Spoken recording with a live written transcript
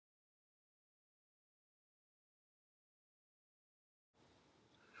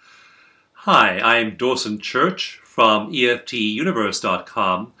Hi, I'm Dawson Church from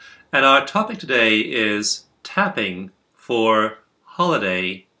EFTUniverse.com, and our topic today is tapping for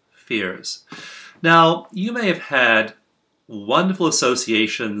holiday fears. Now, you may have had wonderful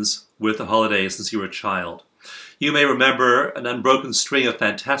associations with the holidays since you were a child. You may remember an unbroken string of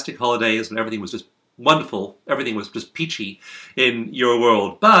fantastic holidays when everything was just wonderful, everything was just peachy in your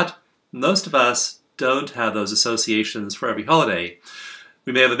world, but most of us don't have those associations for every holiday.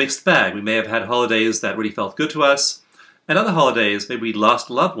 We may have a mixed bag. We may have had holidays that really felt good to us, and other holidays, maybe we lost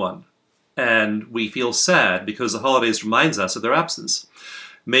a loved one, and we feel sad because the holidays reminds us of their absence.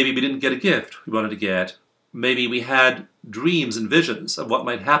 Maybe we didn't get a gift we wanted to get. Maybe we had dreams and visions of what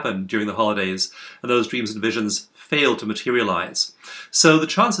might happen during the holidays, and those dreams and visions failed to materialize. So the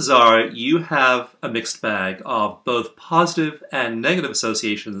chances are you have a mixed bag of both positive and negative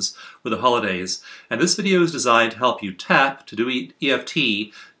associations with the holidays, and this video is designed to help you tap, to do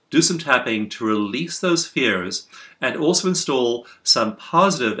EFT, do some tapping to release those fears, and also install some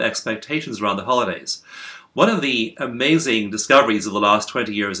positive expectations around the holidays. One of the amazing discoveries of the last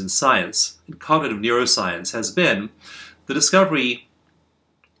 20 years in science, in cognitive neuroscience, has been the discovery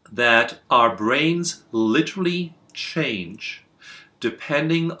that our brains literally change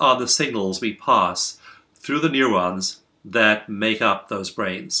depending on the signals we pass through the neurons that make up those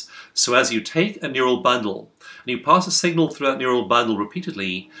brains. So as you take a neural bundle and you pass a signal through that neural bundle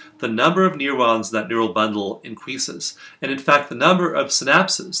repeatedly, the number of neurons in that neural bundle increases. And in fact, the number of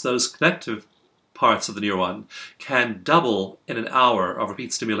synapses, those connective parts of the neuron, can double in an hour of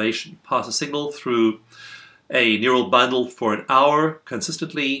repeat stimulation. Pass a signal through a neural bundle for an hour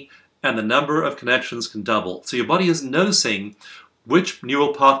consistently, and the number of connections can double. So your body is noticing which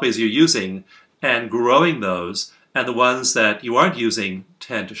neural pathways you're using and growing those, and the ones that you aren't using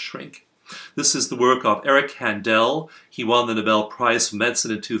tend to shrink. This is the work of Eric Kandel. He won the Nobel Prize for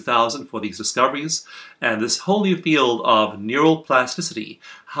Medicine in 2000 for these discoveries. And this whole new field of neural plasticity,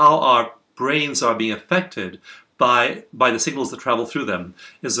 how our brains are being affected by the signals that travel through them,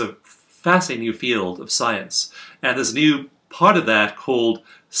 is a fascinating new field of science. And there's a new part of that called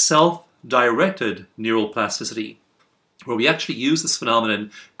self-directed neural plasticity, where we actually use this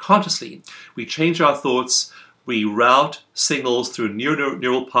phenomenon consciously. We change our thoughts, we route signals through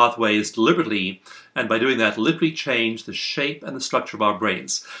neural pathways deliberately, and by doing that, literally change the shape and the structure of our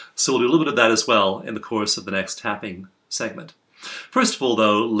brains. So we'll do a little bit of that as well in the course of the next tapping segment. First of all,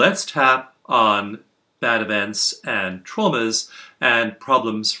 though, let's tap on bad events and traumas and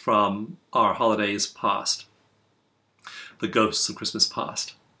problems from our holidays past, the ghosts of Christmas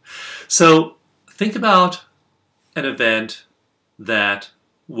past. So think about an event that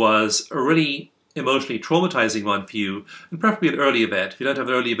was a really emotionally traumatizing one for you, and preferably an early event. If you don't have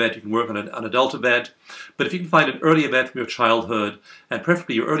an early event, you can work on an adult event. But if you can find an early event from your childhood, and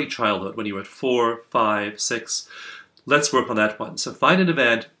preferably your early childhood, when you were at 4, 5, 6, let's work on that one. So find an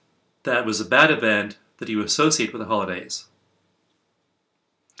event that was a bad event that you associate with the holidays.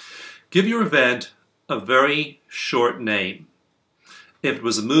 Give your event a very short name. If it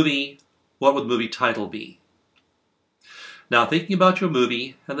was a movie, what would the movie title be? Now, thinking about your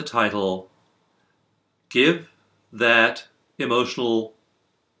movie and the title, give that emotional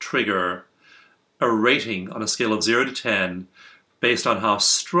trigger a rating on a scale of 0 to 10 based on how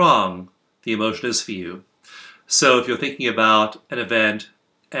strong the emotion is for you. So if you're thinking about an event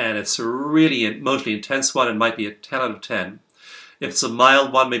and it's a really emotionally intense one, it might be a 10 out of 10. If it's a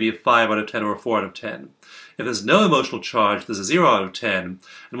mild one, maybe a 5 out of 10 or a 4 out of 10. If there's no emotional charge, there's a 0 out of 10.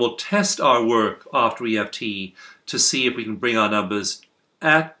 And we'll test our work after EFT to see if we can bring our numbers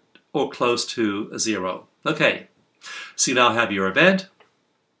at or close to a 0. Okay, so you now have your event,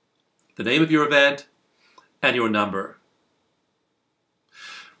 the name of your event, and your number.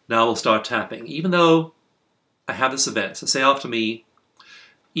 Now we'll start tapping. Even though I have this event, so say after me,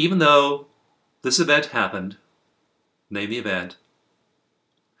 even though this event happened, name the event,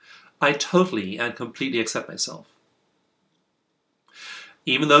 I totally and completely accept myself.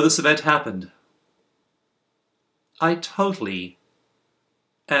 Even though this event happened, I totally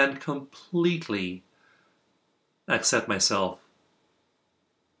and completely accept myself.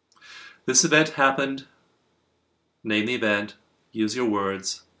 This event happened, name the event, use your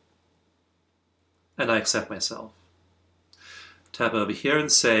words, and I accept myself. Tap over here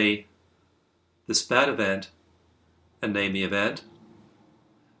and say, this bad event, and name the event.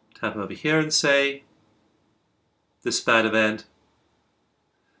 Tap over here and say, this bad event,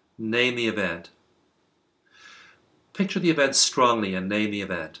 name the event. Picture the event strongly and name the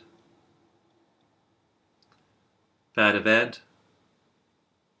event. Bad event,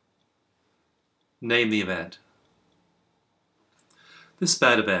 name the event. This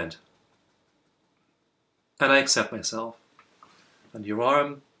bad event, and I accept myself. Under your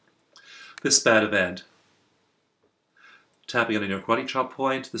arm, this bad event. Tapping on your karate chop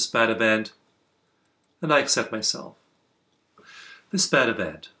point, this bad event, and I accept myself. This bad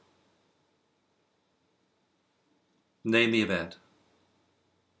event. Name the event.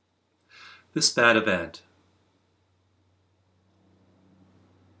 This bad event.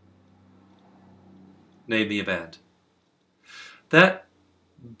 Name the event. That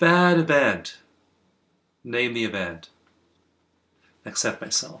bad event. Name the event. Accept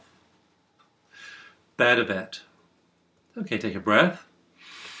myself. Bad event. Okay, take a breath.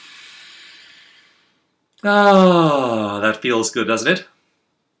 Ah, that feels good, doesn't it?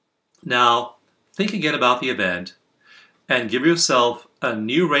 Now, think again about the event and give yourself a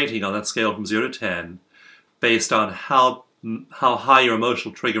new rating on that scale from 0 to 10 based on how high your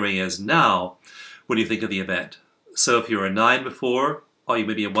emotional triggering is now when you think of the event. So if you were a 9 before, or you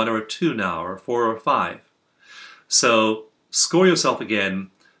may be a 1 or a 2 now, or a 4 or a 5. So score yourself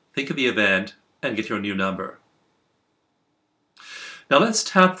again, think of the event, and get your new number. Now let's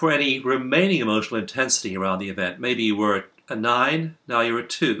tap for any remaining emotional intensity around the event. Maybe you were a 9, now you're a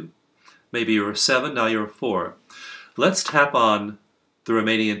 2. Maybe you were a 7, now you're a 4. Let's tap on the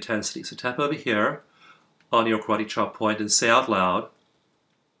remaining intensity. So tap over here on your karate chop point and say out loud,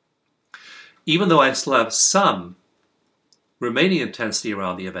 even though I still have some remaining intensity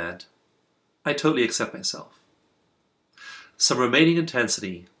around the event, I totally accept myself. Some remaining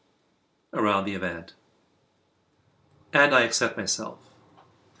intensity around the event, and I accept myself.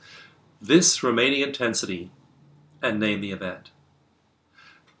 This remaining intensity, and name the event.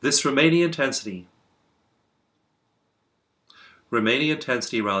 This remaining intensity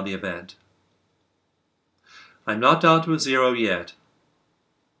around the event. I'm not down to a 0 yet,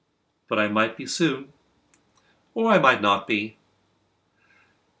 but I might be soon, or I might not be,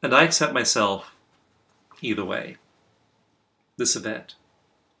 and I accept myself either way. This event.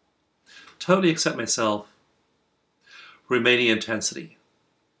 Totally accept myself. Remaining intensity.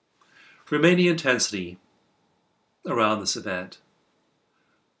 Remaining intensity around this event.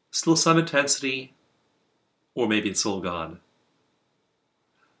 Still some intensity, or maybe it's all gone.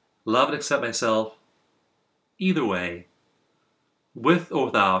 Love and accept myself either way, with or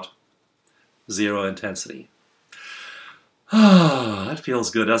without 0 intensity. Ah, that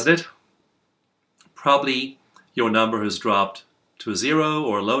feels good, doesn't it? Probably your number has dropped to a 0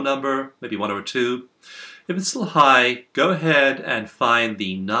 or a low number, maybe 1 or a 2. If it's still high, go ahead and find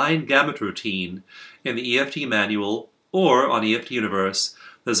the 9 gamut routine in the EFT manual or on EFT Universe.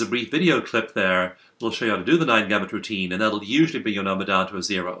 There's a brief video clip there that'll show you how to do the 9 gamut routine, and that'll usually bring your number down to a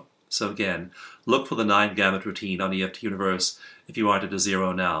 0. So again, look for the 9 gamut routine on EFT Universe if you aren't at a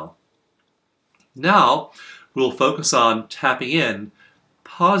 0 now. Now, we'll focus on tapping in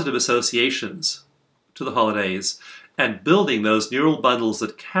positive associations to the holidays and building those neural bundles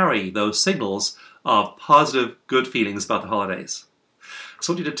that carry those signals of positive, good feelings about the holidays.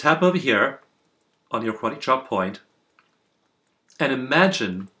 So I want you to tap over here on your karate chop point and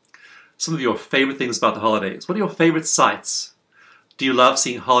imagine some of your favorite things about the holidays. What are your favorite sights? Do you love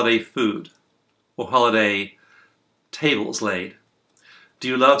seeing holiday food or holiday tables laid? Do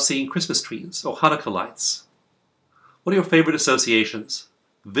you love seeing Christmas trees or Hanukkah lights? What are your favorite associations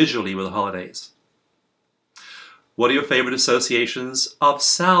visually with the holidays? What are your favorite associations of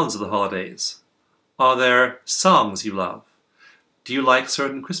sounds of the holidays? Are there songs you love? Do you like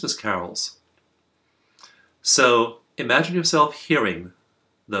certain Christmas carols? So imagine yourself hearing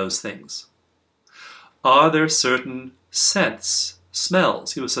those things. Are there certain scents,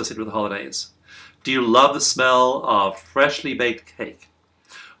 smells you associate with the holidays? Do you love the smell of freshly baked cake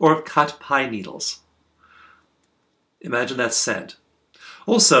or of cut pine needles? Imagine that scent.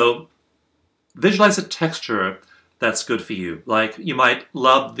 Also, visualize a texture that's good for you. Like you might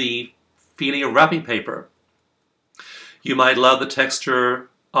love the feeling of wrapping paper. You might love the texture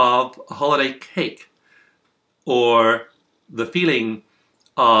of a holiday cake or the feeling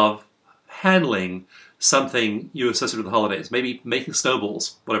of handling something you associate with the holidays, maybe making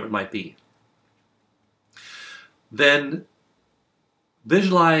snowballs, whatever it might be. Then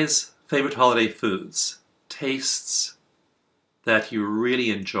visualize favorite holiday foods, tastes that you really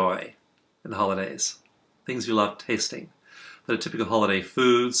enjoy in the holidays, things you love tasting, that are typical holiday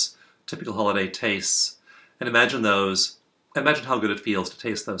foods, typical holiday tastes, and imagine those, imagine how good it feels to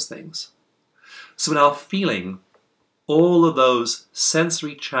taste those things. So now feeling all of those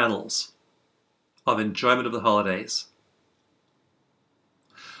sensory channels of enjoyment of the holidays.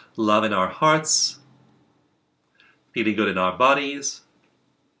 Love in our hearts, feeling good in our bodies,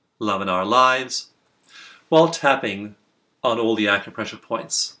 love in our lives, while tapping on all the acupressure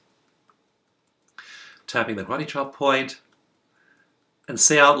points. tapping the karate chop point, and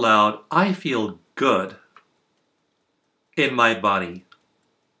say out loud, I feel good in my body.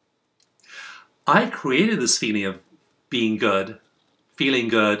 I created this feeling of being good, feeling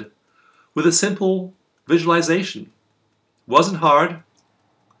good, with a simple visualization. Wasn't hard,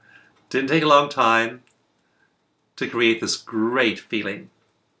 didn't take a long time to create this great feeling.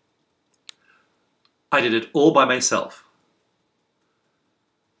 I did it all by myself.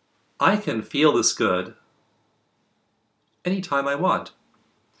 I can feel this good anytime I want.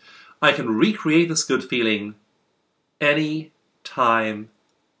 I can recreate this good feeling any time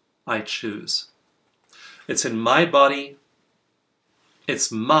I choose. It's in my body.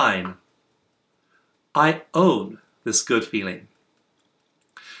 It's mine. I own this good feeling.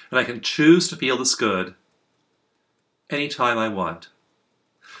 And I can choose to feel this good anytime I want.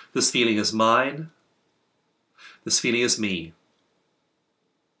 This feeling is mine. This feeling is me.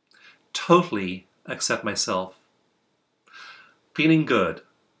 Totally accept myself. Feeling good.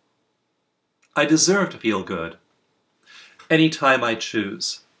 I deserve to feel good anytime I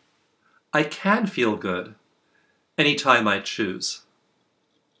choose. I can feel good anytime I choose.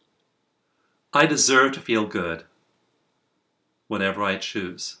 I deserve to feel good whenever I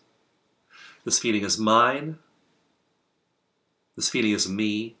choose. This feeling is mine. This feeling is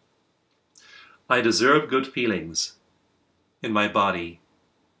me. I deserve good feelings in my body,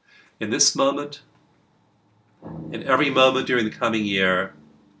 in this moment, in every moment during the coming year,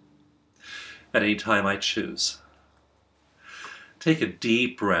 at any time I choose. Take a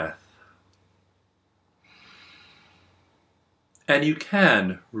deep breath. And you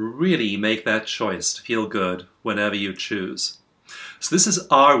can really make that choice to feel good whenever you choose. So this is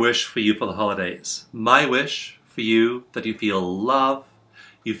our wish for you for the holidays. My wish for you that you feel love,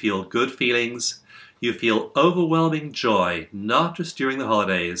 you feel good feelings, you feel overwhelming joy, not just during the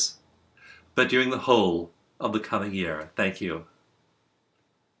holidays, but during the whole of the coming year. Thank you.